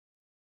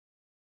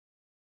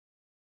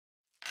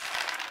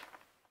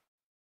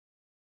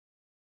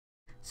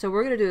So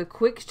we're going to do a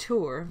quick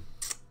tour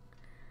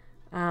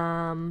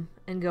and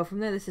go from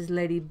there. This is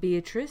Lady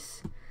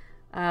Beatrice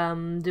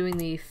doing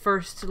the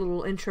first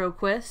little intro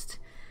quest.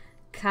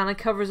 Kind of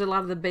covers a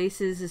lot of the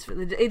bases.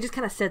 It just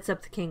kind of sets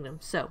up the kingdom.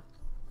 So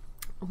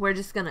we're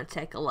just going to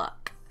take a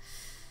look.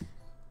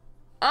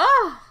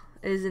 Oh,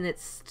 isn't it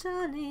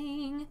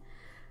stunning?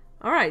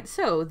 Alright,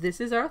 so this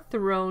is our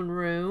throne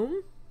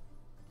room.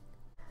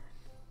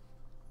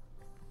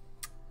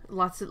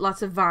 Lots of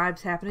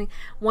vibes happening.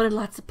 Wanted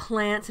lots of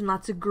plants and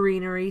lots of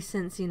greenery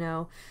since, you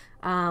know,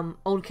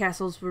 old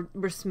castles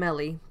were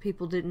smelly.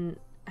 People didn't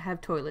have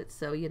toilets,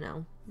 so, you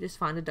know, just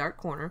find a dark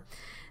corner.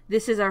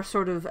 This is our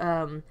sort of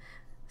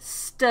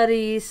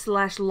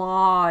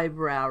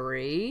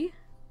study/library.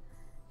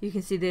 You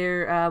can see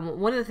there,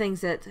 one of the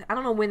things that, I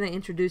don't know when they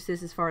introduced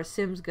this as far as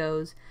Sims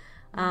goes,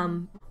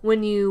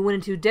 when you went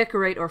into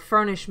decorate or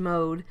furnish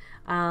mode,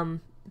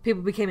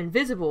 people became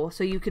invisible,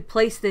 so you could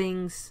place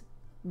things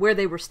where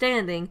they were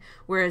standing,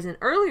 whereas in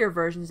earlier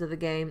versions of the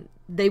game,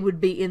 they would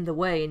be in the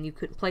way and you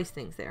couldn't place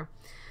things there.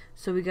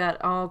 So we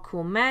got all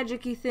cool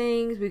magic-y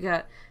things, we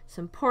got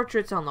some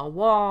portraits on the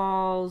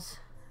walls,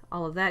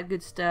 all of that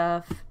good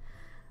stuff.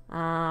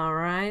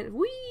 Alright,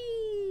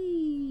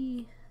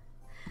 whee!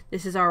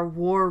 This is our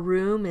war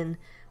room, and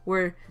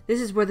this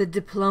is where the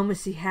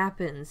diplomacy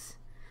happens.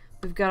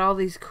 We've got all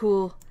these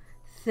cool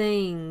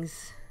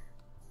things.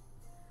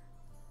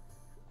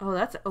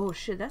 Oh, oh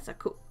shit, that's a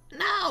cool...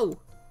 No!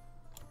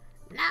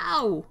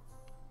 No!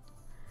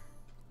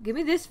 Give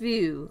me this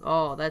view.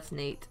 Oh, that's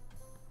neat.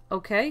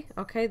 Okay,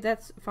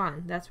 that's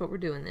fine. That's what we're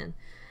doing then.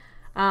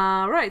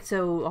 Right,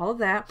 so all of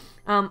that.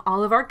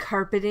 All of our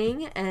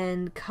carpeting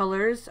and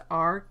colors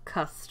are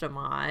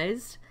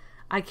customized.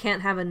 I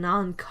can't have a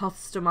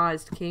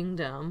non-customized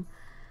kingdom.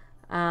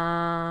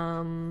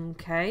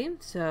 Okay,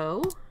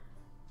 so...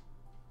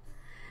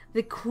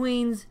 The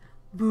Queen's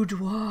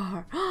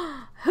boudoir.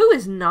 Who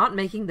is not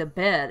making the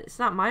bed? It's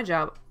not my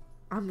job.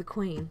 I'm the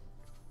Queen.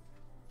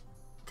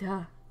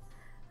 Duh.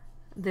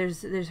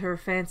 There's her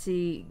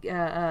fancy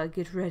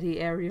get ready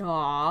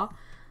area.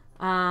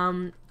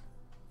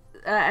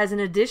 As an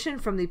addition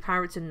from the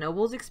Pirates and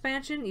Nobles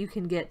expansion, you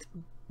can get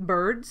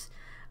birds.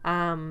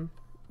 So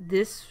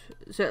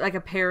like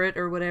a parrot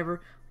or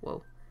whatever.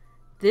 Whoa.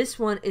 This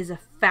one is a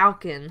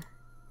falcon.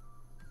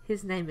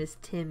 His name is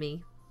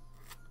Timmy.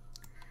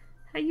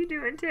 How you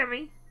doing,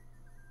 Timmy?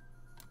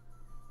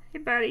 Hey,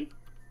 buddy.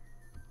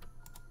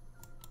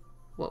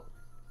 Whoa.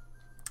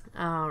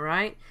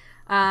 Alright.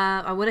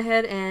 I went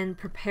ahead and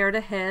prepared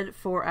ahead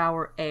for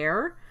our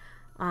heir.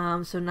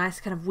 So nice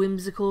kind of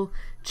whimsical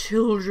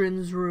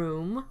children's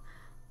room.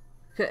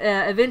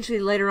 Eventually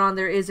later on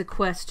there is a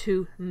quest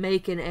to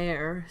make an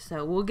heir.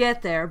 So we'll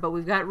get there, but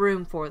we've got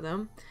room for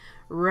them.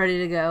 Ready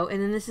to go.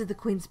 And then this is the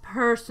Queen's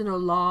personal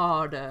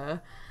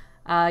larder.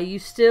 You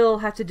still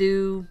have to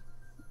do...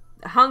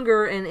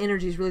 Hunger and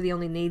energy is really the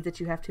only need that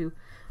you have to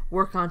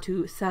work on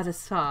to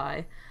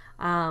satisfy.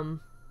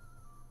 And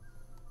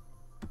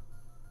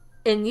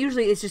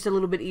usually it's just a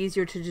little bit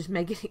easier to just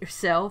make it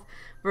yourself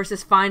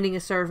versus finding a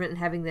servant and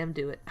having them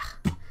do it.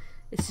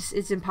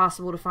 It's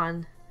impossible to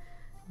find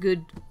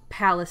good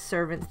palace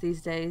servants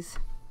these days.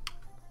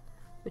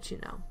 But you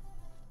know.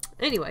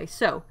 Anyway,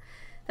 so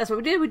that's what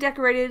we did. We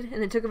decorated,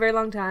 and it took a very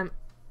long time.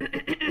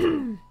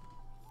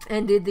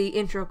 And did the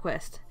intro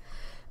quest.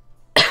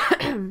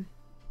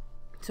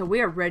 So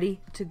we are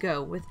ready to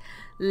go with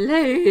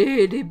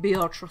Lady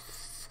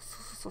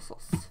Beatrice.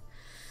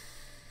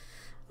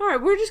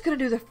 Alright, we're just going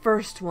to do the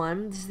first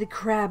one. This is the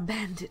Crab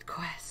Bandit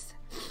quest.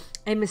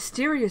 A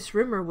mysterious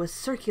rumor was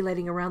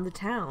circulating around the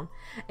town.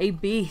 A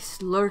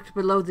beast lurked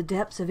below the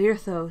depths of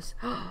Irthos.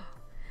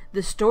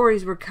 The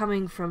stories were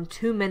coming from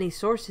too many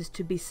sources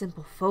to be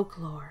simple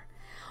folklore.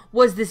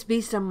 Was this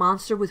beast a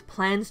monster with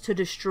plans to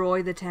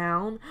destroy the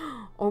town?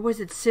 Or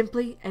was it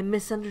simply a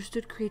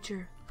misunderstood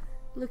creature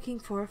looking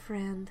for a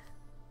friend?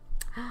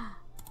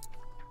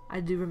 I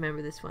do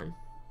remember this one.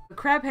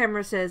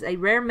 Crabhammer says, a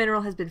rare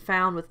mineral has been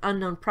found with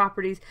unknown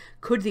properties.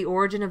 Could the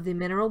origin of the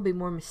mineral be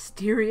more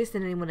mysterious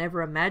than anyone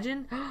ever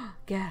imagined?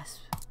 Gasp.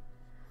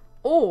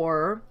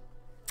 Or,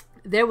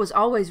 there was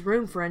always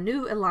room for a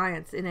new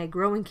alliance in a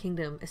growing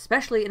kingdom,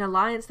 especially an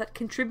alliance that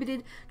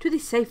contributed to the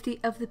safety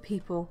of the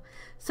people.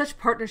 Such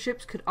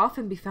partnerships could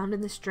often be found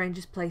in the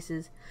strangest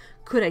places.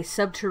 Could a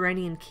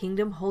subterranean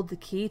kingdom hold the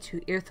key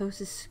to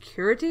Irthos'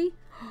 security?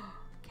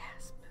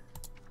 Gasp.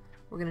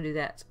 We're gonna do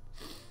that.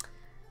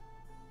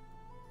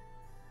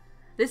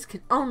 This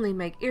can only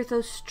make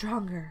Irthos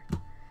stronger.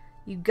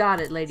 You got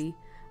it, Lady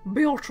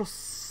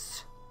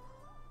Beatrice.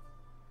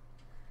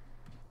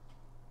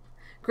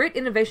 Great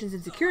innovations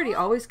in security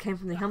always came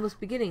from the humblest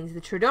beginnings. The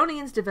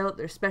Tridonians developed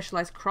their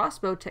specialized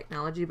crossbow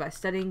technology by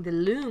studying the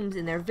looms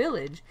in their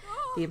village.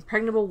 The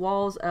impregnable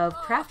walls of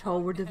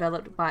Crafthole were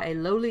developed by a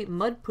lowly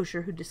mud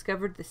pusher who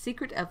discovered the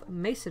secret of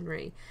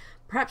masonry.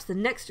 Perhaps the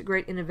next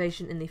great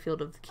innovation in the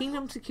field of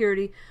kingdom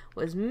security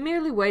was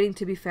merely waiting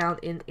to be found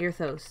in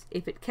Irthos.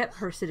 If it kept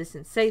her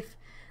citizens safe,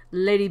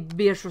 Lady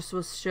Beatrice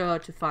was sure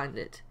to find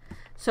it.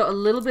 So a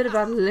little bit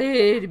about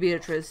Lady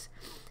Beatrice.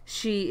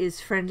 she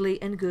is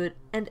friendly and good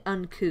and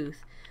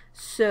uncouth.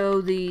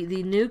 So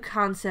the new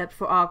concept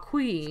for our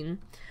queen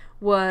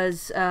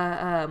was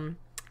a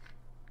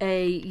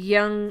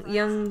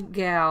young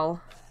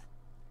gal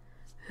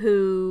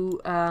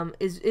who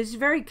is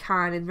very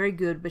kind and very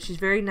good, but she's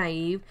very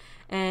naive,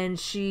 and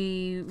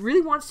she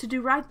really wants to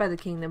do right by the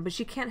kingdom, but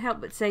she can't help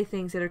but say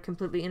things that are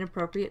completely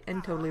inappropriate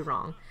and totally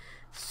wrong.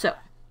 So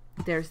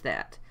there's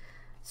that.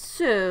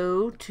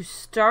 So to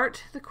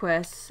start the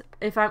quest,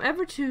 if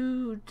I'm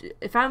to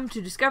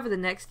discover the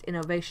next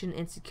innovation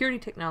in security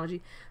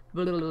technology,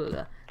 blah, blah, blah,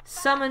 blah,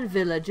 summon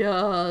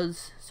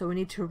villagers. So we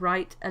need to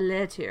write a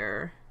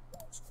letter.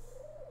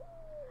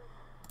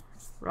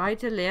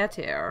 Write a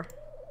letter.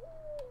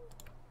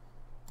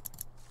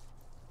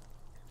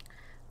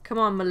 Come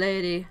on, my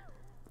lady.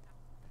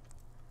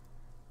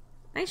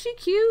 Ain't she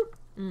cute?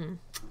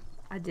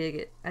 I dig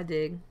it. I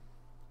dig.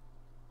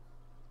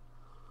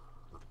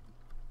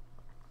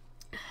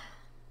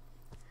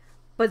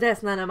 But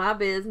that's none of my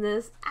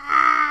business.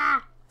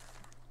 Ah!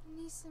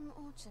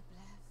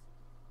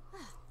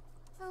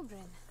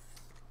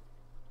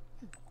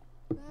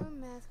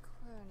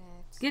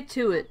 Get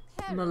to it,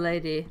 my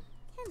lady.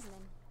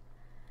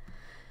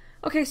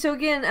 Okay, so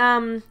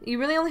again, you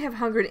really only have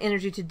hunger and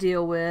energy to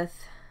deal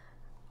with.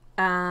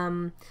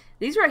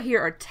 These right here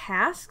are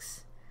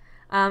tasks.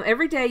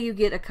 Every day you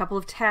get a couple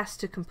of tasks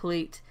to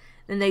complete,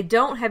 and they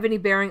don't have any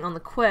bearing on the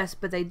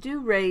quest, but they do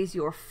raise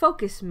your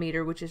focus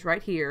meter, which is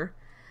right here.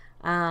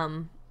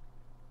 And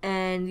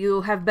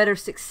you'll have better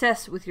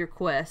success with your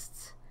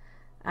quests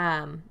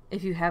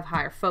if you have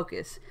higher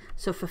focus.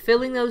 So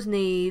fulfilling those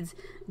needs,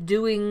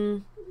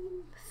 doing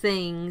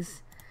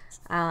things,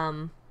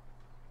 will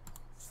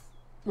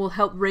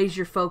help raise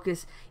your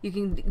focus. You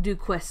can do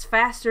quests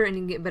faster and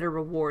you can get better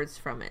rewards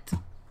from it.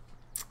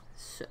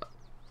 So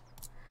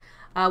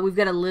we've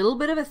got a little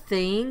bit of a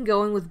thing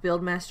going with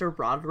Buildmaster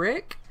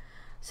Roderick,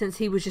 since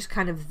he was just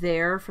kind of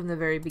there from the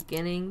very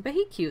beginning, but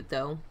he's cute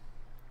though.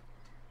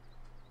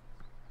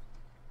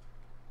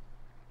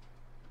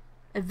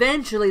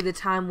 Eventually the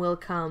time will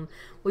come.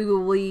 We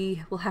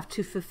will have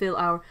to fulfill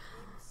our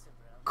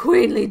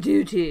queenly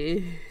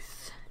duties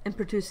and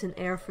produce an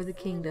heir for the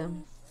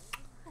kingdom.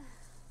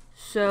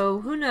 So,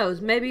 who knows?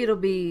 Maybe it'll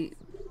be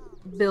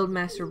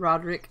Buildmaster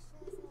Roderick.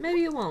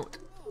 Maybe it won't.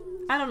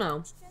 I don't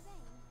know.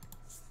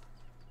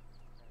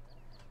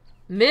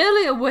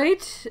 Merely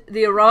await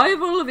the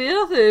arrival of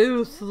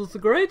Irthos, the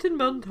great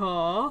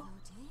inventor.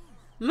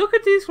 Look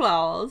at these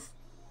flowers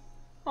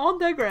on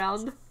the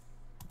ground.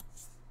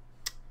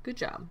 Good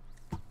job.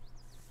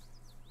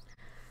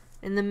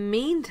 In the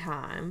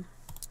meantime,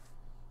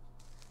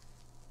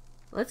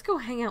 let's go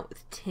hang out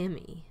with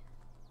Timmy.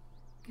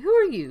 Who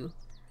are you?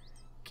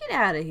 Get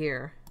out of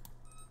here.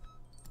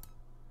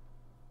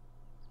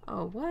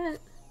 Oh, what?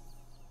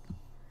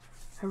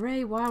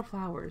 Hooray,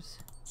 wildflowers.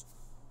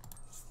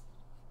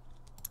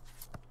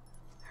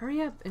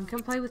 Hurry up and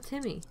come play with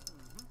Timmy.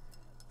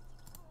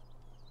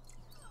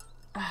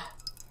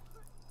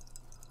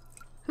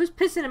 Who's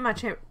pissing in my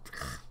chair?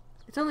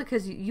 It's only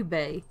because you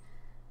bay.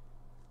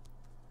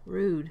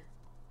 Rude.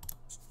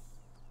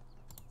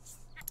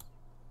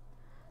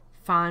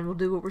 Fine, we'll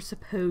do what we're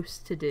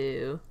supposed to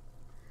do.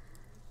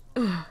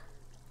 Ugh.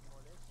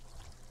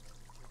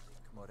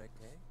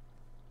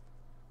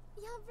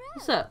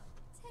 What's up?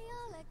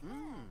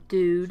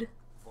 Dude.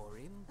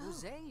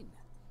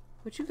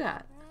 What you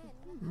got?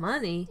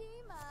 Money?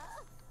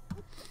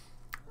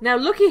 Now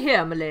looky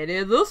here, my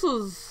lady. This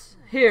is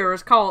here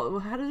is called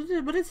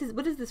what is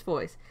this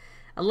voice?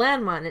 A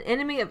landmine. An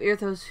enemy of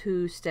Irthos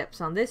who steps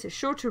on this is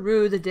sure to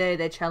rue the day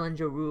they challenge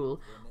your rule.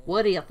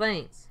 What do you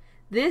think?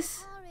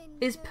 This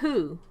is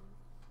Pooh.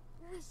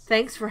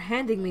 Thanks for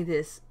handing me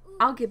this.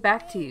 I'll get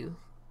back to you.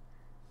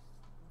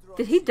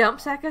 Did he dump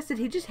sack us? Did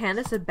he just hand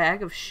us a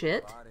bag of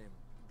shit?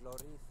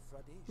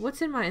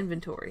 What's in my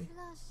inventory?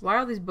 Why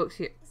are these books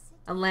here?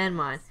 A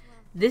landmine.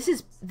 This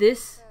is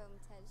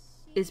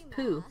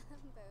Pooh.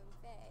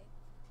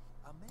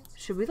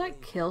 Should we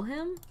like kill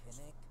him?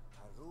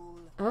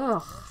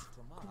 Ugh.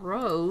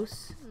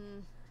 Gross.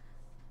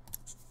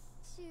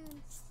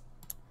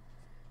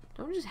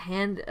 Don't just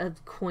hand a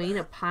queen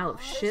a pile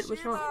of shit.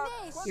 What's wrong?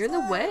 You're in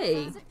the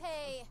way.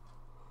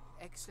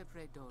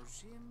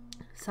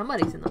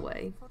 Somebody's in the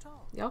way.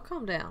 Y'all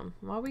calm down.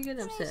 Why are we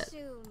getting upset?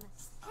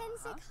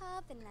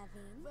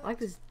 I like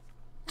this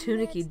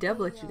tunicky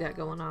doublet you got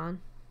going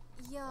on.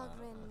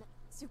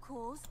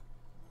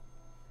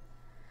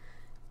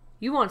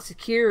 You want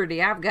security?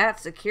 I've got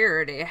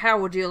security. How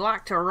would you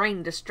like to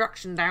rain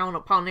destruction down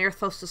upon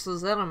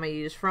Irthos'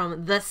 enemies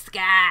from the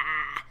sky?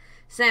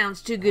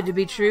 Sounds too good to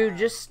be true.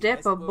 Just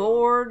step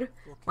aboard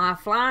my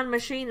flying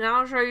machine and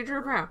I'll show you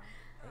true power.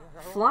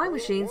 Flying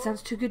machine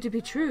sounds too good to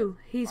be true.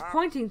 He's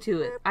pointing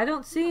to it. I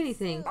don't see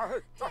anything.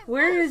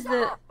 Where is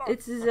the...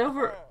 It's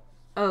over...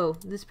 Oh,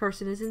 this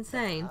person is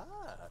insane.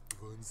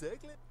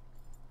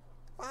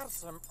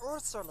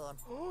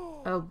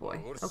 Oh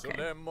boy.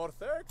 Okay.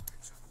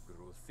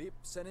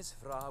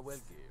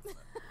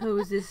 Who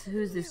is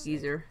this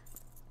geezer?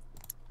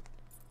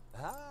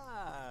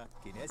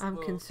 I'm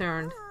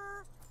concerned.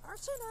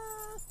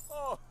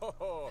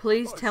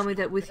 Please tell me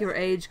that with your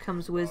age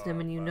comes wisdom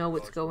and you know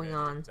what's going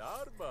on.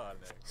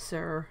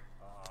 Sir,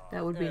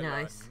 that would be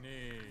nice.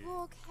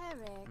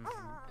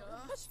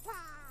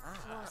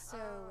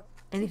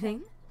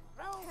 Anything?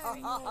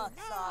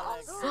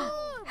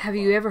 Have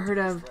you ever heard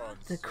of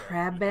the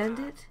Crab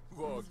Bandit?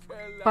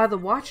 By the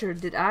Watcher,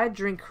 did I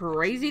drink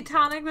crazy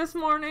tonic this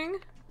morning?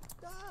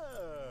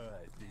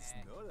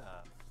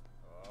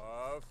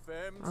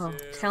 Oh,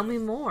 tell me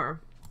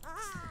more.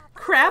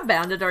 Crab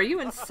Bandit, are you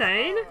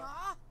insane?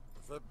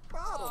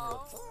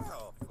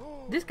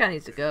 This guy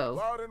needs to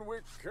go.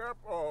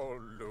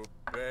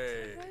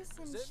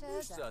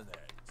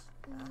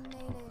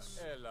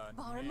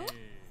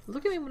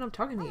 Look at me when I'm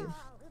talking to you.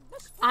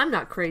 I'm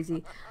not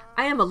crazy.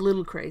 I am a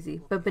little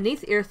crazy, but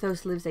beneath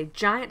Irthos lives a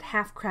giant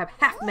half-crab,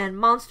 half-man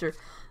monster,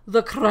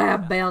 the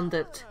Crab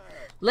Bandit.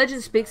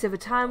 Legend speaks of a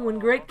time when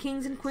great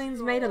kings and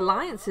queens made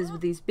alliances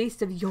with these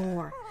beasts of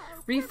yore.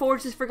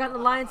 Reforge this forgotten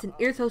alliance and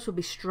Irthos will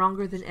be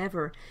stronger than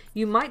ever.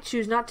 You might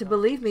choose not to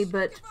believe me,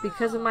 but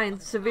because of my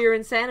severe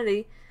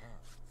insanity,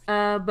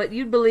 but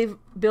you'd believe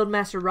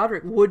Buildmaster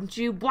Roderick, wouldn't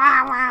you?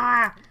 Blah, blah,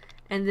 blah.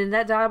 And then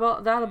that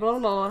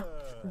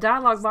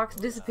dialogue box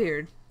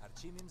disappeared.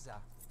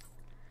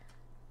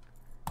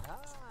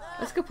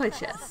 Let's go play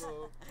chess.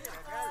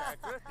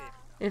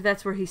 If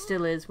that's where he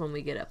still is when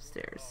we get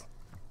upstairs.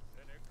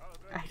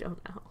 I don't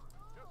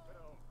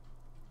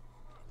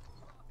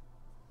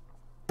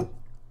know.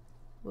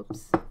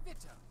 Whoops.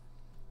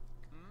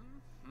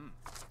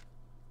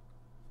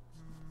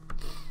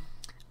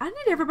 I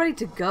need everybody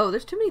to go.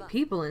 There's too many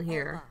people in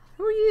here.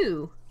 Who are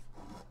you?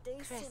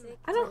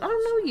 I don't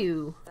know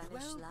you.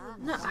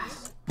 No.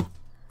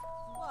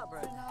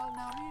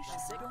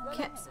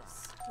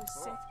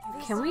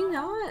 Can we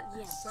not?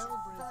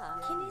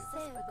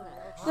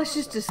 Let's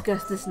just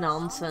discuss this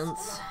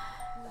nonsense.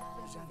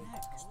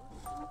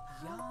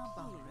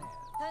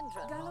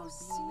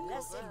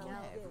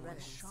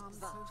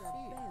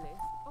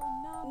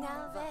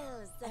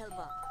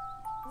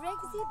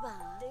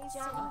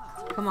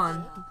 Come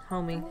on,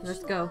 homie,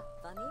 let's go.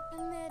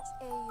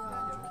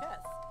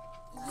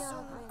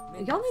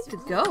 Y'all need to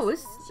go.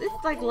 It's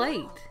like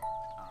late.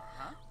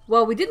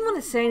 Well, we didn't want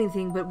to say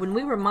anything, but when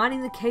we were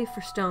mining the cave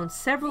for stone,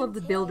 several of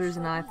the builders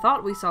and I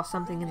thought we saw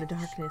something in the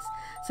darkness.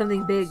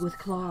 Something big with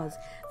claws.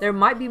 There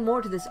might be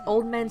more to this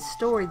old man's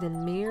story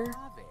than mere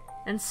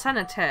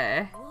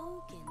insanity.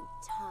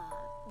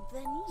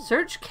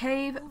 Search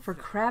cave for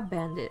Crab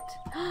Bandit.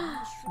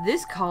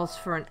 This calls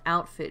for an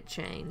outfit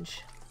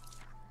change.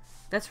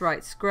 That's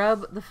right,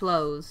 scrub the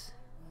flows.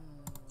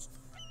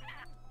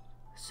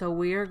 So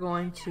we are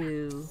going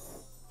to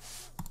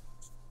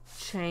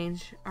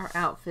change our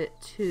outfit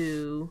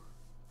to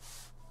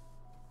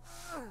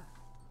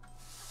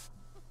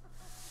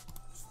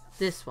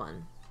this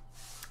one.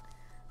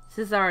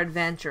 This is our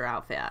adventure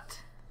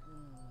outfit.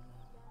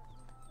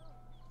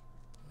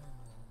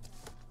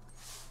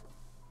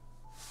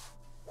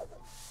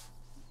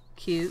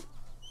 Cute.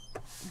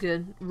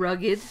 Good.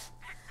 Rugged.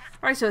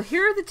 Alright, so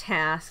here are the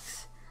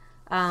tasks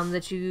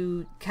that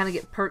you kind of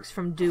get perks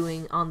from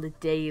doing on the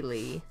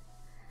daily.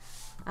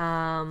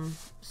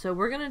 So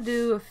we're going to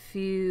do a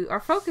few... Our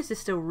focus is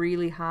still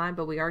really high,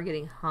 but we are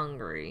getting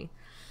hungry.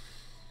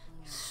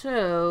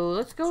 So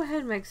let's go ahead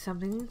and make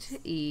something to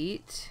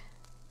eat.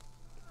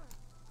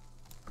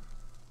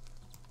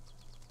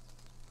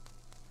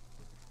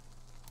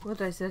 What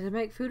did I say? To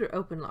make food or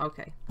open?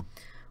 Okay.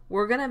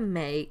 We're going to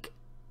make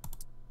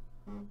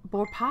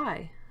boar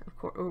pie, of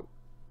course. Or,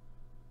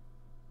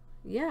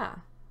 yeah.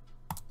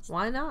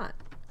 Why not?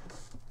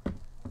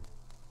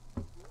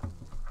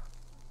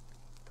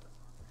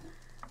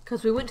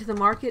 Because we went to the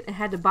market and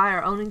had to buy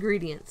our own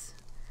ingredients,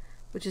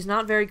 which is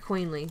not very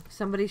queenly.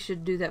 Somebody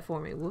should do that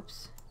for me.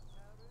 Whoops.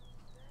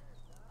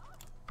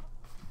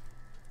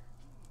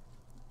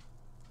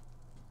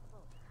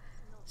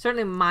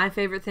 Certainly my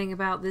favorite thing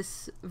about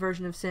this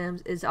version of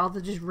Sims is all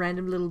the just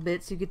random little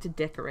bits you get to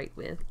decorate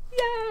with.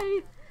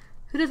 Yay!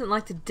 Who doesn't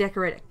like to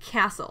decorate a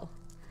castle?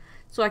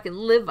 So I can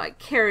live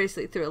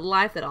vicariously through a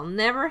life that I'll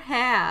never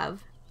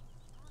have.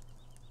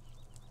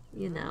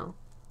 You know.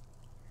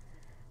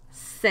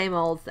 Same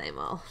old, same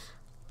old.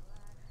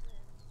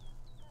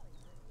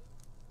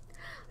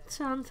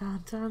 Dun,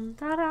 dun, dun,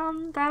 dun,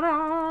 dun, dun,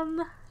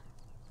 dun.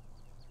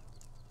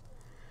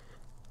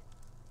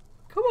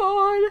 Come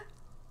on.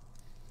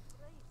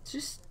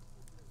 Just,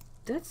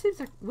 that seems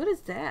like, what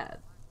is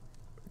that?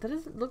 That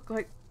doesn't look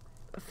like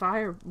a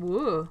fire.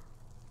 Whoa.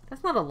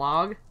 That's not a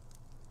log.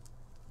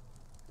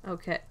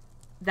 Okay.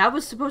 That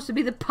was supposed to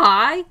be the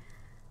pie?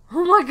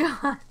 Oh my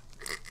god.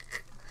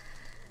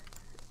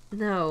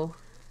 No.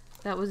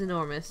 That was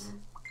enormous.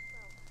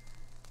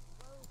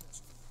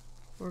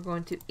 We're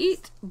going to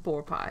eat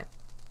boar pie.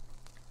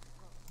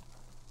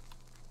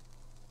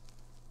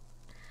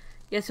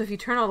 Yeah, so if you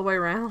turn all the way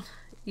around,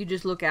 you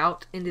just look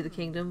out into the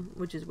kingdom,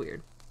 which is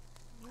weird.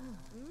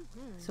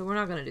 So we're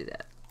not going to do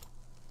that.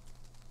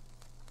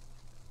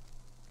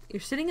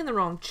 You're sitting in the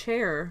wrong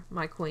chair,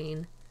 my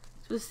queen.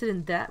 You're supposed to sit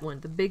in that one,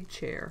 the big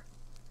chair.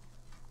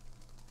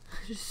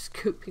 Just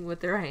scooping with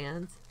their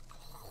hands.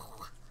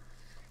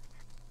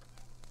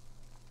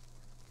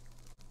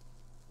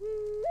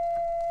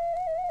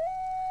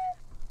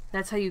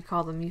 That's how you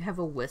call them. You have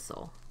a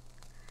whistle.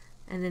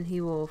 And then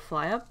he will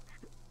fly up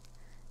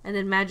and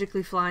then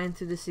magically fly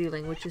into the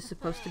ceiling, which is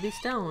supposed to be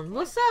stone.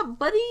 What's up,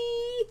 buddy?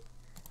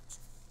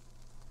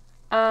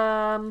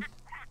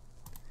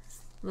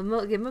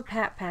 Give him a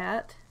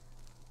pat.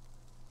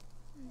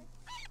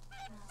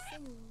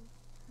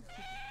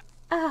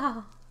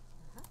 Oh.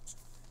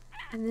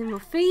 And then we'll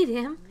feed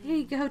him. Here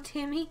you go,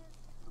 Timmy.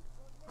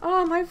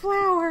 Oh, my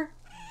flower.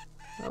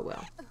 Oh,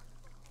 well.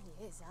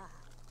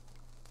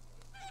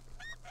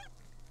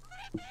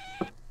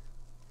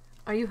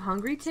 Are you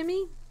hungry,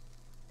 Timmy?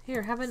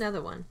 Here, have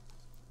another one.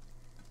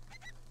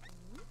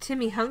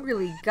 Timmy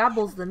hungrily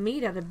gobbles the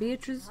meat out of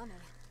Beatrice.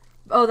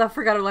 Oh, I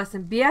forgot her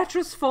lesson.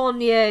 Beatrice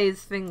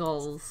Fournier's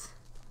fingers.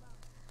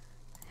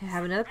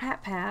 Have another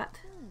pat.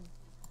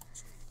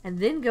 And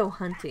then go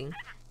hunting.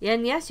 Yeah,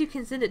 and yes, you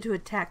can send it to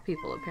attack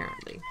people,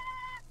 apparently.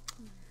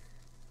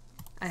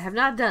 I have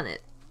not done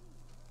it,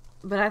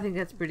 but I think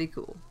that's pretty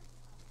cool.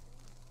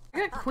 I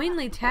got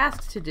queenly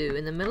tasks to do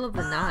in the middle of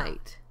the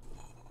night.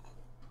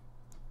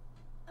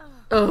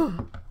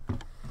 Ugh.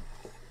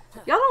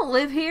 Y'all don't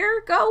live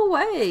here? Go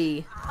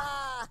away.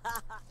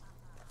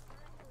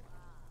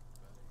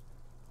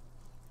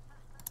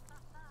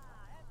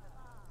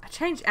 I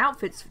changed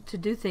outfits to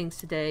do things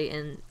today,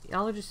 and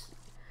y'all are just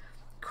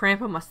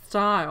cramping my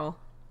style.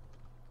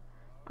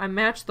 I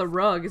matched the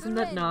rug. Isn't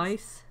that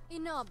nice?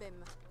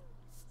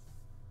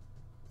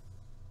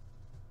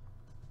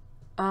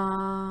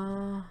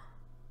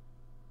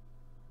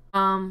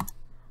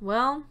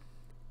 Well,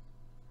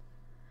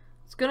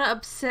 it's gonna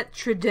upset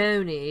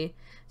Tredoni.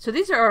 So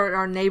these are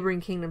our neighboring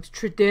kingdoms,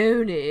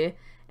 Tredoni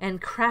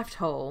and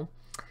Crafthole.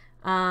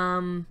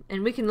 And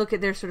we can look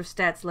at their sort of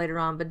stats later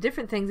on, but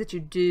different things that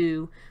you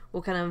do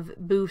will kind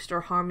of boost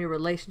or harm your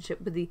relationship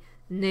with the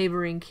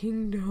neighboring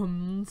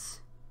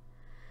kingdoms.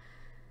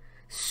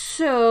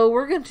 So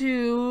we're going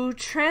to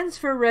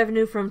transfer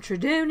revenue from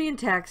Tredonian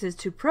taxes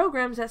to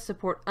programs that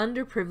support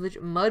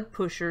underprivileged mud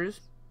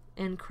pushers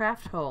in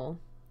Crafthole.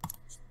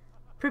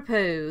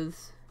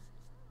 Propose.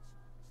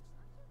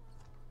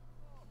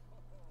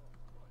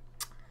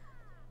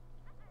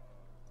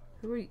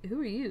 Who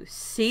are you?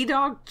 Sea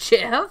Dog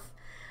Jeff?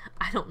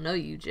 I don't know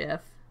you,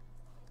 Jeff.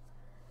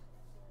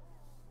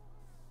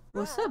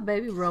 What's up,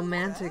 baby?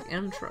 Romantic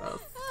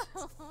interest.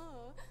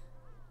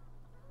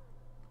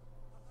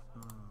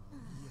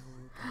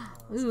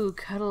 Ooh,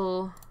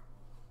 cuddle.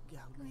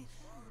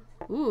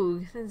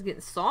 Ooh, things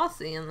getting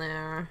saucy in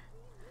there.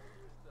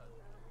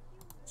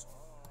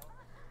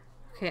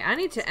 Okay, I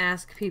need to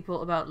ask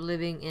people about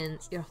living in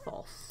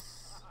Irthos.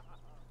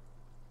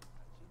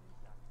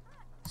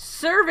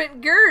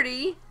 Servant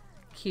Gertie!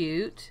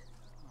 Cute.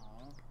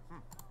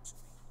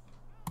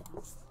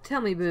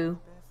 Tell me, boo.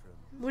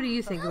 What do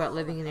you think about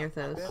living in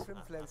Irthos?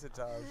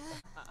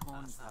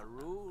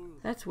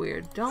 That's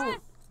weird.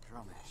 Don't.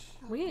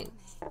 We ain't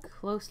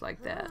close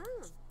like that.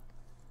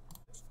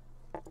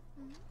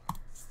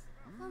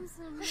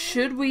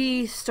 Should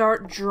we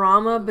start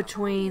drama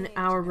between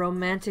our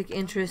romantic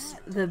interest,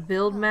 the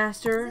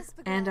Buildmaster,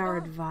 and our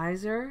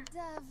advisor?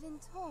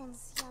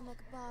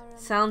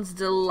 Sounds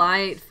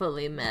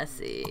delightfully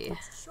messy.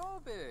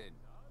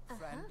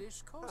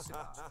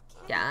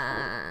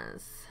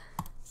 Yes.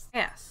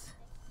 Yes.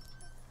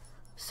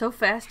 So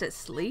fast at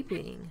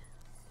sleeping.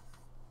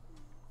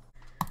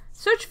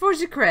 Search for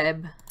the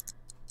crab.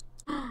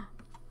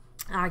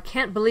 I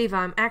can't believe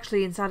I'm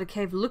actually inside a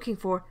cave looking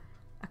for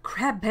a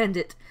Crab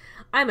Bandit.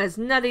 I'm as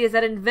nutty as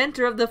that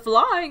inventor of the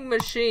flying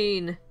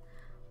machine.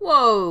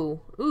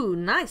 Whoa. Ooh,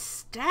 nice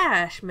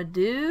stash, my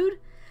dude.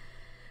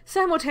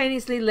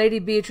 Simultaneously, Lady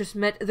Beatrice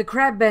met the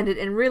Crab Bandit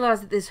and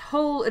realized that this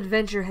whole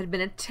adventure had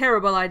been a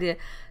terrible idea.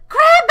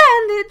 Crab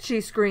Bandit!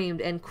 She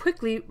screamed and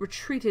quickly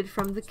retreated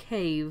from the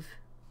cave.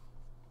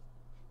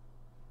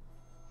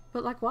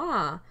 But like,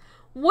 why?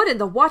 What in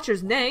the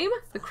Watcher's name?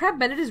 The Crab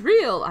Bandit is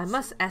real. I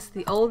must ask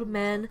the old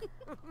man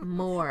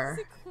more.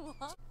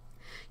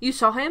 You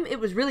saw him? It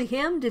was really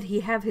him? Did he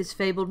have his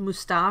fabled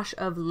moustache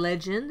of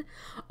legend?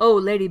 Oh,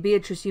 Lady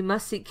Beatrice, you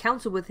must seek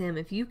counsel with him.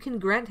 If you can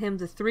grant him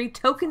the 3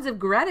 tokens of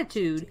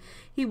gratitude,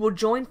 he will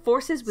join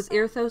forces with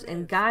Irthos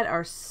and guide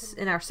our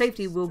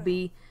safety will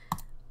be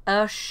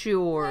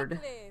assured.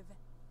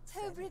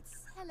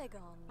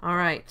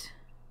 Alright.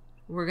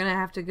 We're gonna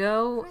have to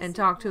go and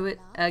talk to it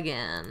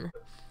again.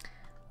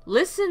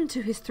 Listen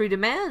to his 3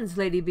 demands,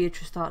 Lady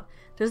Beatrice thought.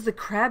 Does the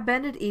Crab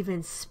Bandit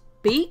even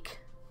speak?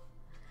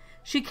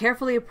 She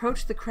carefully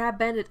approached the Crab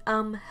Bandit.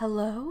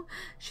 Hello?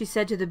 She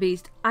said to the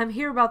beast. I'm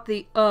here about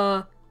the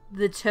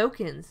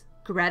tokens.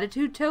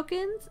 Gratitude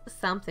tokens?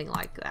 Something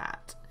like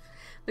that.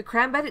 The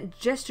Crab Bandit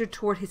gestured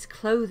toward his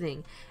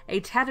clothing, a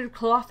tattered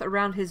cloth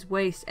around his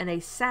waist and a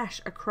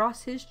sash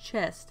across his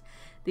chest.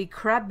 The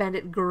Crab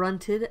Bandit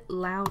grunted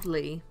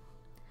loudly.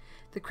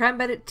 The Crab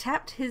Bandit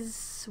tapped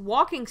his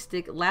walking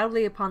stick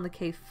loudly upon the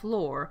cave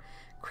floor.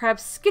 Crab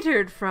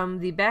skittered from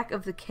the back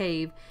of the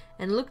cave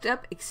and looked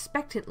up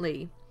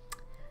expectantly.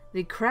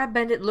 The Crab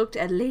Bandit looked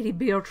at Lady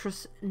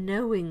Beatrice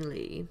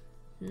knowingly.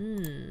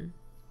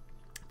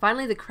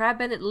 Finally, the Crab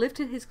Bandit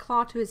lifted his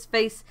claw to his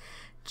face,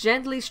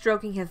 gently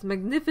stroking his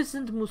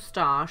magnificent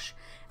moustache.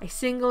 A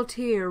single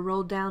tear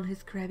rolled down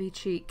his crabby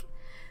cheek.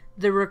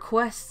 The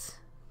requests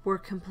were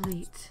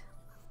complete.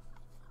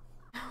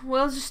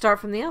 Well, let's just start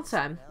from the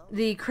outside.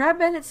 The Crab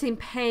Bandit seemed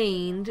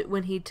pained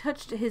when he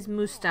touched his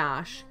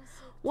moustache.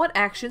 What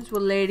actions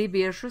will Lady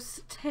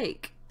Beatrice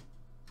take?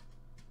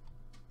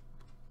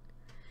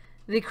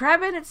 The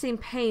Crab Bandit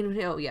seemed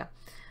pained. Oh, yeah.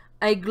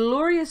 A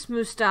glorious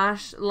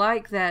moustache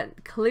like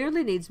that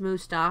clearly needs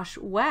moustache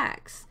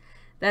wax.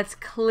 That's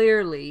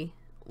clearly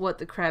what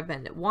the Crab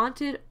Bandit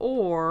wanted,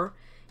 or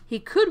he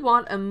could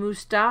want a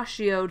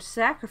mustachioed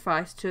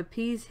sacrifice to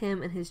appease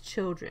him and his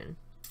children.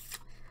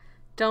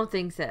 Don't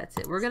think that's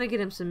it. We're gonna get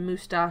him some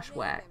moustache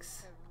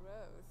wax.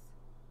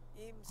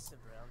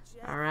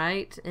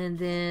 Alright, and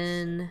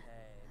then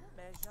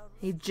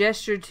he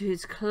gestured to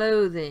his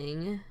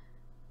clothing.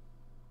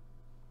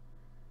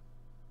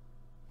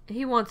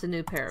 He wants a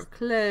new pair of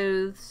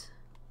clothes.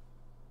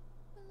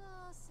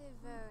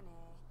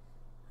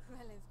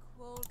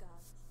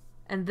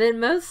 And then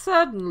most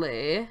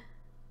suddenly,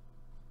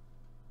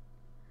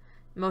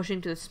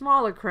 motioning to the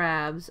smaller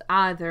crabs,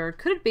 either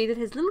could it be that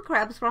his little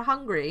crabs were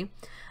hungry?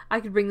 I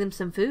could bring them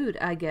some food,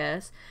 I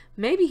guess.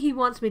 Maybe he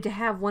wants me to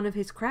have one of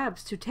his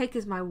crabs to take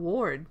as my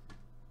ward.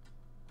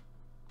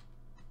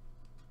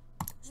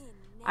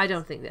 I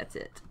don't think that's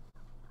it.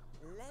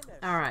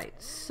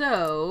 Alright,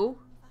 so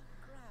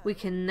we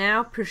can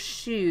now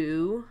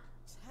pursue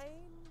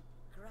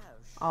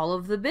all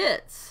of the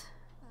bits.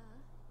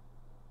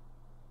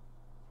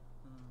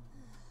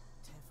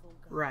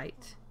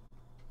 Right.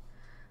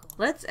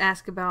 Let's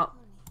ask about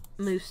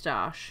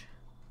moustache.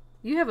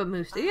 You have a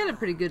moustache. You had a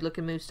pretty good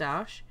looking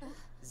moustache. Well,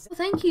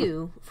 thank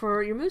you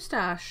for your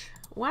moustache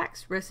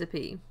wax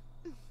recipe.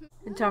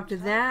 And talk to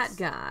that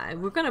guy.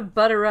 We're gonna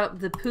butter up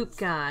the poop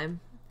guy.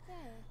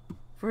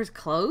 For his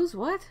clothes?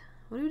 What?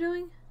 What are we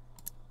doing?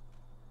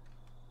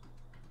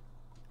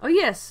 Oh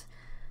yes.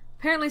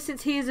 Apparently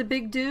since he is a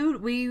big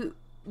dude, we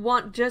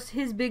want just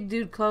his big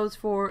dude clothes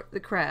for the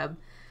crab.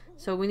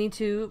 So we need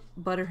to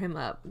butter him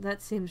up.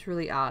 That seems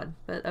really odd,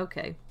 but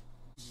okay.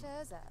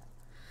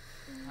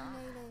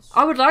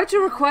 I would like to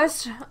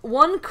request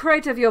 1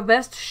 crate of your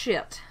best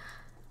shit.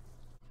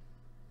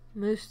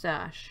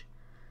 Moustache.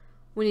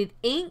 We need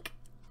ink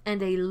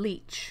and a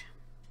leech.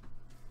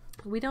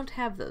 We don't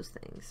have those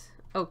things.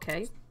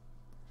 Okay.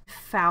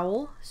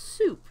 Fowl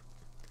soup.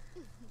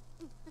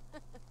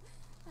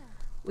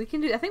 We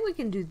can do, I think we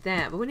can do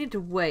that, but we need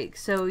to wait.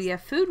 So yeah,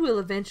 food will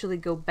eventually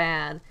go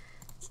bad.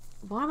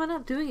 Why am I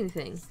not doing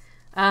anything?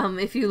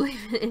 If you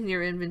leave it in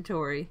your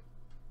inventory.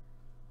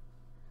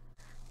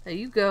 There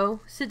you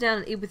go. Sit down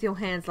and eat with your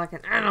hands like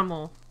an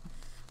animal.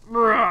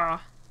 Bruh.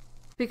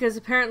 Because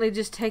apparently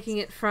just taking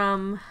it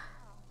from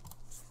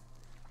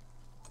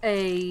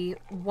a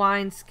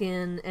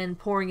wineskin and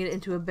pouring it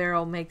into a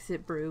barrel makes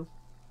it brew.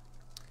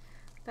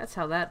 That's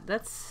how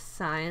that's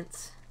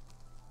science.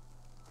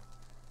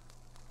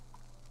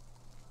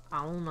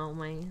 I don't know,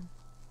 man.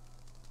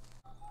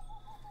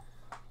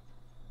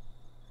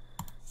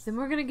 Then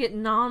we're gonna get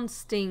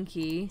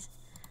non-stinky,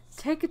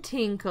 take a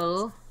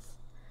tinkle,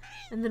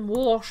 and then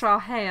wash our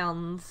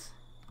hands.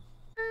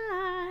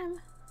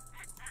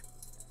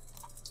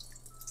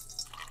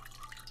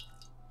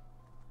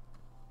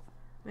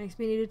 Makes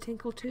me need a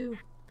tinkle too.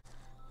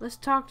 Let's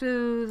talk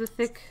to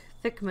the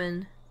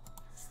thickman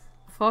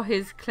for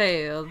his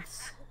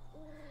clothes.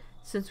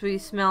 Since we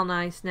smell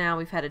nice now,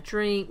 we've had a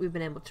drink, we've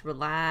been able to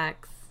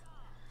relax.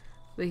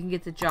 We can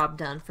get the job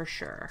done for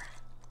sure.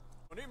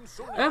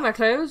 Oh, my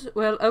clothes?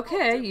 Well,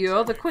 okay,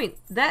 you're the queen.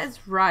 That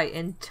is right,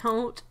 and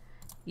don't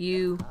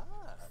you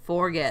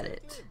forget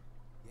it.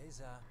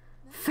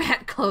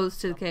 Fat clothes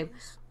to the cave.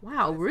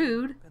 Wow,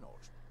 rude.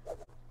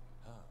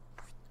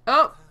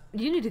 Oh,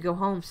 you need to go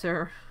home,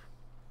 sir.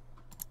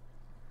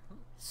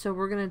 So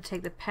we're gonna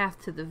take the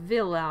path to the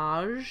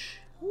village.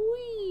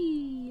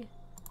 Whee!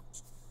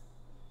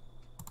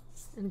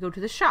 And go to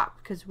the shop,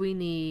 because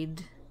we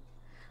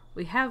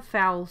have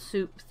fowl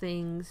soup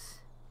things.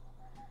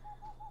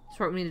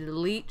 So we needed a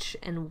leech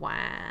and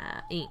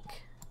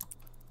ink.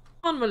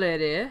 Come on, my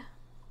lady.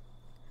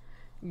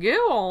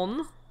 Go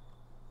on.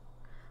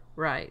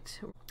 Right.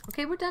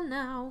 Okay, we're done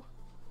now.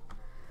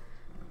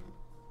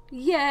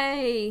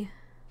 Yay!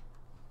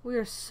 We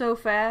are so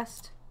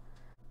fast.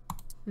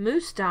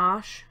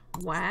 Moustache,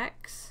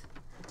 wax,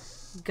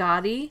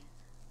 Gotti,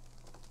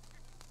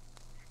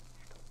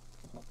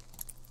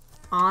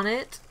 on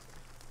it.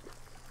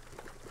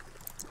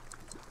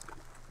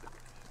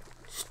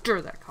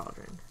 Stir that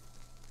cauldron.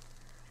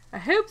 I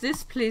hope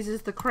this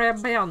pleases the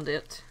Crab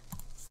Bandit.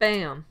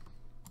 Bam.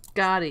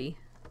 Gotti.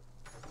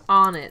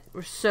 On it.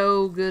 We're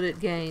so good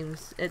at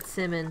games. At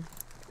simming.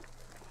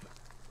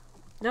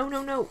 No,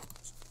 no, no.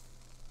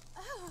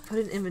 Put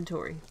in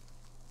inventory.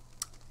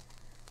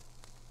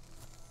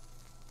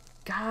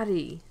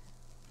 Gotti.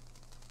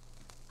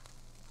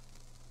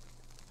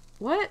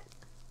 What?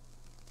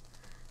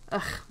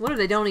 Ugh, what if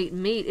they don't eat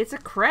meat? It's a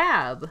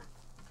crab.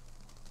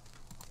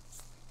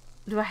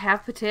 Do I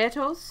have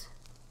potatoes?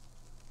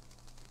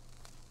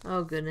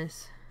 Oh,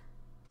 goodness.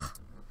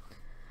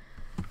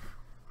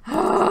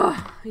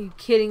 Are you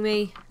kidding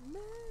me?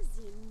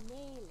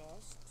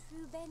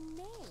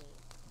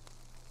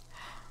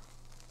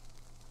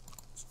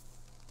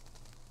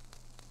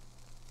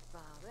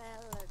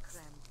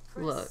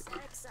 Look,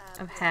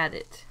 I've had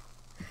it.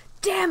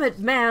 Damn it,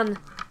 man!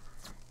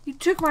 You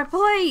took my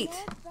plate!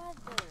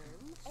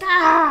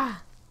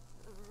 Ah!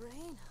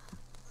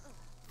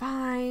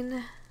 Fine.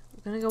 I'm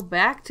gonna go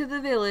back to the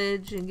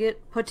village and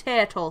get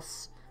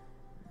potatoes.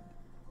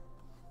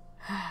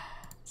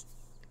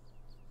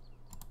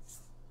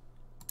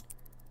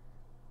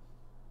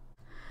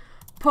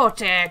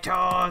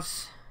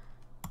 Potatoes!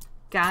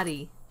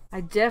 Gotti. I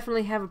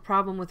definitely have a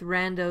problem with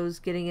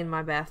randos getting in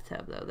my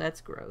bathtub, though.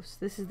 That's gross.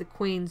 This is the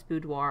Queen's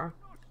boudoir.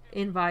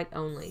 Invite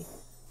only.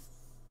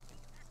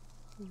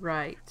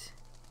 Right.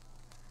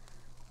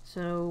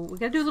 So, we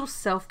gotta do a little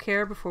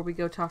self-care before we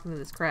go talking to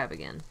this crab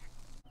again.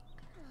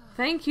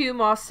 Thank you,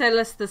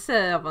 Marcellus the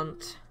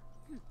servant.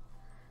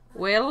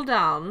 Well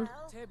done.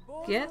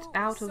 Get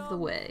out of the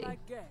way.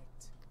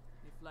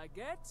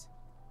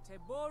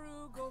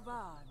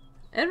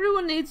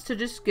 Everyone needs to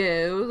just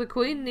go. The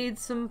Queen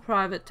needs some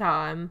private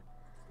time.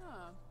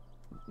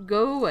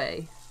 Go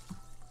away.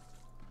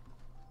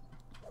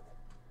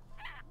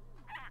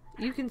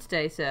 You can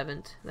stay,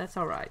 servant. That's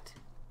alright.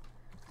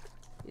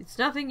 It's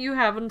nothing you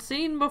haven't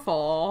seen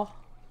before.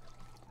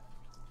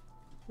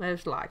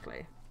 Most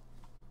likely.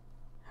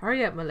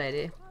 Hurry up, my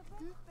lady.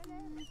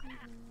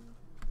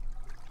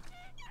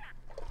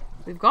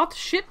 We've got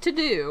shit to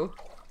do.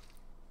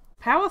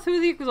 Power through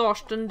the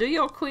exhaustion. Do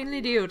your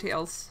queenly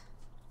duties.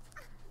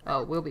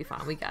 Oh, we'll be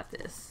fine. We got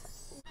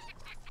this.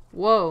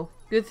 Whoa.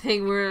 Good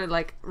thing we're,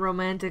 like,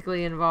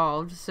 romantically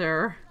involved,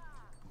 sir.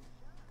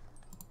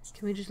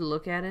 Can we just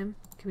look at him?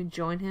 Can we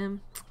join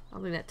him? I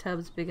don't think that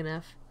tub's big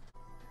enough.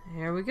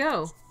 Here we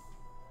go.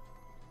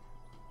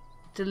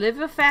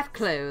 Deliver fat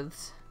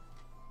clothes.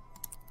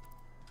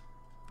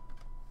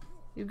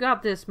 You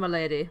got this, my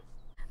lady.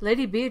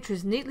 Lady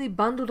Beatrice neatly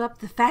bundled up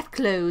the fat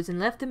clothes and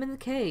left them in the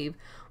cave.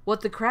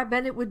 What the Crab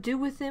Bandit would do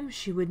with them,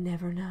 she would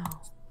never know.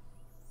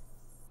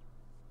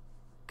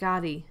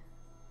 Gotti.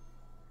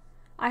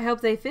 I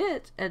hope they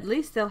fit. At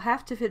least they'll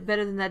have to fit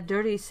better than that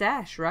dirty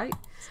sash, right?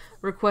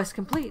 Request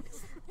complete.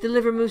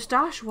 Deliver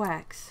moustache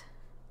wax.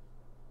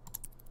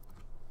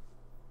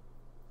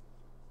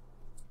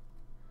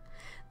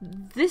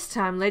 This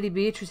time, Lady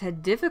Beatrice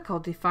had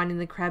difficulty finding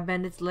the Crab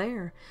Bandit's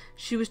lair.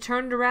 She was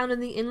turned around in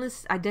the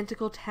endless,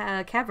 identical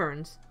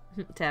caverns.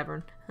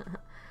 Tavern.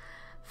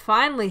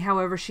 Finally,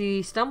 however,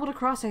 she stumbled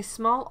across a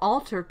small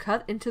altar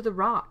cut into the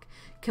rock,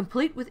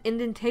 complete with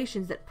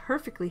indentations that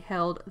perfectly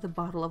held the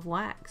bottle of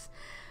wax.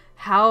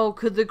 How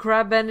could the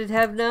Crab Bandit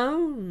have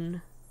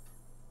known?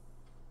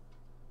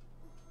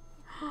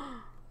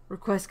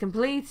 Request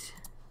complete.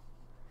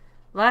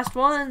 Last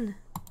one.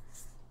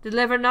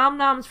 Deliver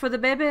nom-noms for the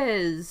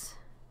babies.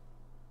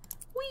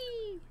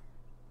 Whee!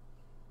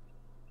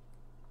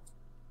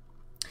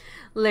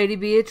 Lady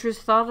Beatrice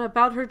thought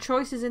about her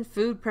choices in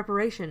food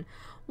preparation.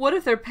 What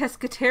if they're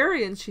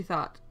pescatarians, she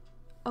thought.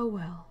 Oh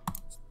well.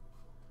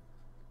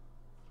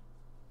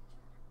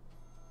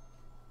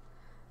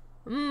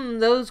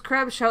 Those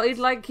crabs shall eat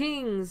like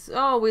kings.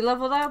 Oh, we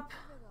leveled up.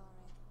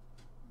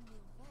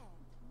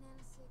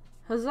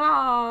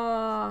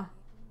 Huzzah!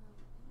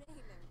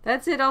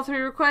 That's it, all 3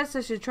 requests.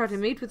 I should try to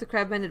meet with the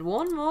Crab Bandit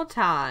one more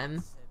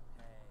time.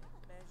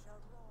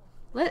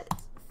 Let's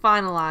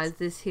finalize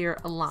this here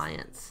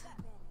alliance.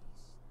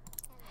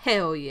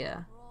 Hell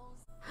yeah.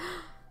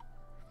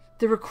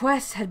 The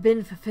request had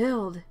been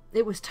fulfilled.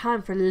 It was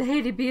time for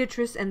Lady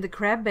Beatrice and the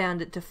Crab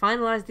Bandit to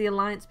finalize the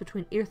alliance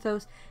between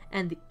Irthos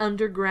and the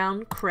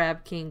underground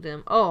Crab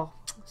Kingdom. Oh,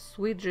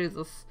 sweet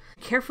Jesus.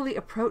 Carefully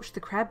approached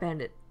the Crab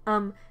Bandit.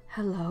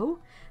 Hello?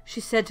 She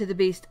said to the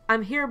beast,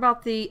 I'm here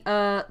about the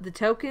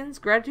tokens,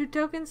 gratitude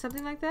tokens,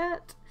 something like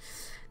that.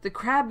 The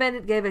Crab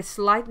Bandit gave a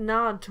slight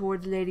nod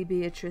towards Lady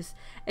Beatrice.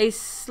 A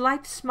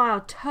slight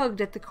smile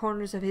tugged at the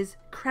corners of his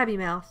crabby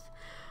mouth.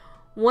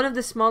 One of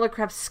the smaller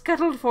crabs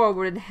scuttled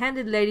forward and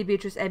handed Lady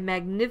Beatrice a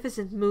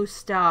magnificent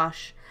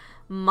moustache,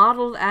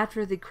 modeled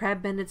after the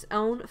Crab Bandit's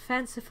own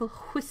fanciful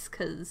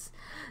whiskers.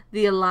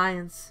 The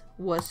alliance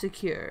was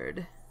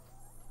secured.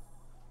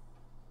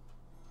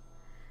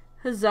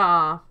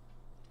 Huzzah!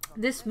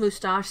 This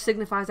moustache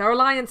signifies our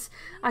alliance.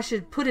 I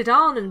should put it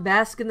on and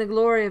bask in the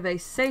glory of a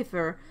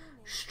safer,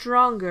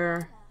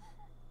 stronger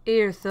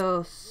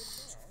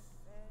Irthos.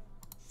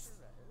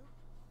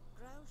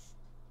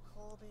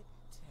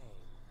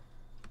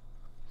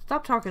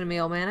 Stop talking to me,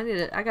 old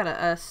man. I got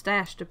a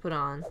stash to put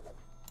on.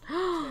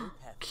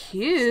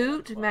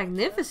 Cute.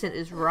 Magnificent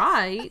is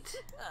right.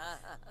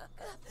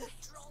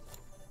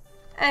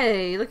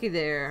 Hey, looky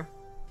there.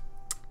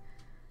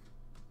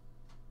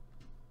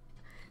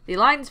 The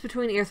alliance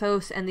between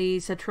Irthos and the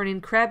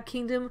Saturnian Crab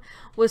Kingdom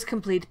was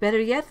complete. Better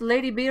yet,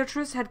 Lady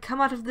Beatrice had come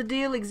out of the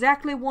deal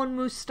exactly one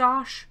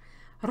moustache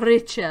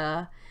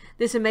richer.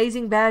 This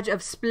amazing badge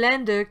of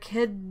splendor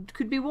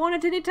could be worn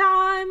at any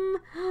time.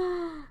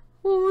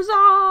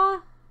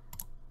 Huzzah!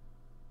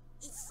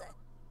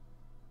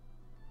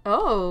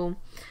 Oh.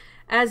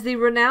 As the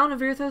renown of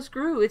Irthos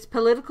grew, its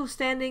political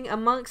standing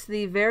amongst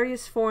the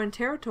various foreign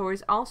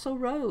territories also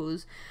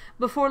rose.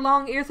 Before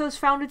long, Irthos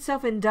found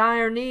itself in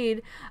dire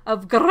need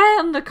of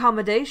grand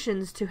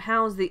accommodations to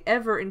house the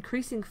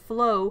ever-increasing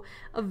flow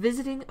of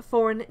visiting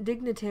foreign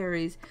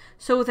dignitaries.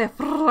 So with a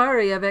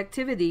flurry of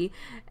activity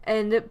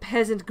and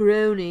peasant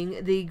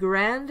groaning, the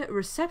grand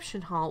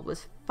reception hall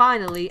was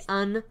finally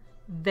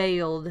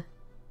unveiled.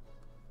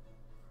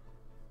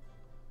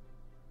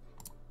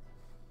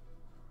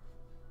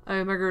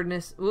 Oh my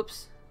goodness.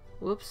 Whoops.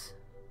 Whoops.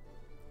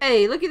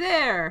 Hey, looky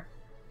there!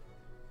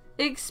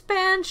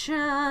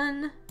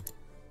 Expansion!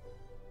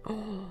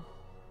 Oh.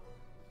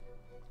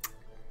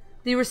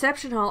 The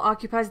reception hall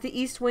occupies the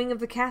east wing of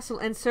the castle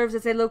and serves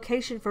as a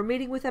location for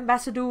meeting with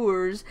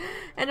ambassadors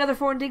and other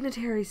foreign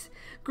dignitaries.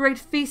 Great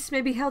feasts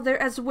may be held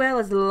there as well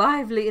as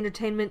lively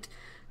entertainment,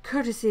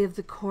 courtesy of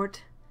the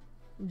court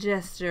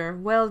jester.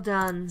 Well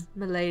done,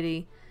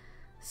 milady.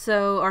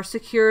 So, our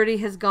security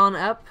has gone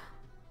up.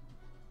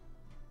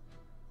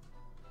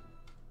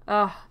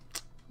 Oh,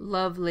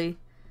 lovely.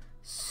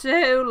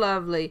 So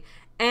lovely.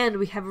 And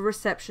we have a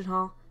reception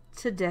hall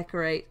to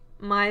decorate.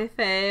 My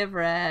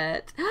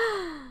favorite.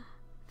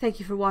 Thank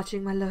you for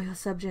watching, my loyal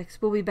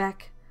subjects. We'll be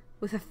back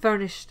with a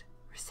furnished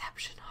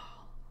reception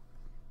hall.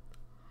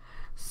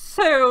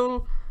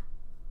 So...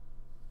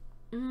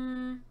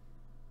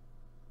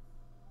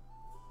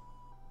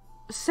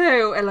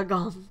 so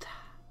elegant.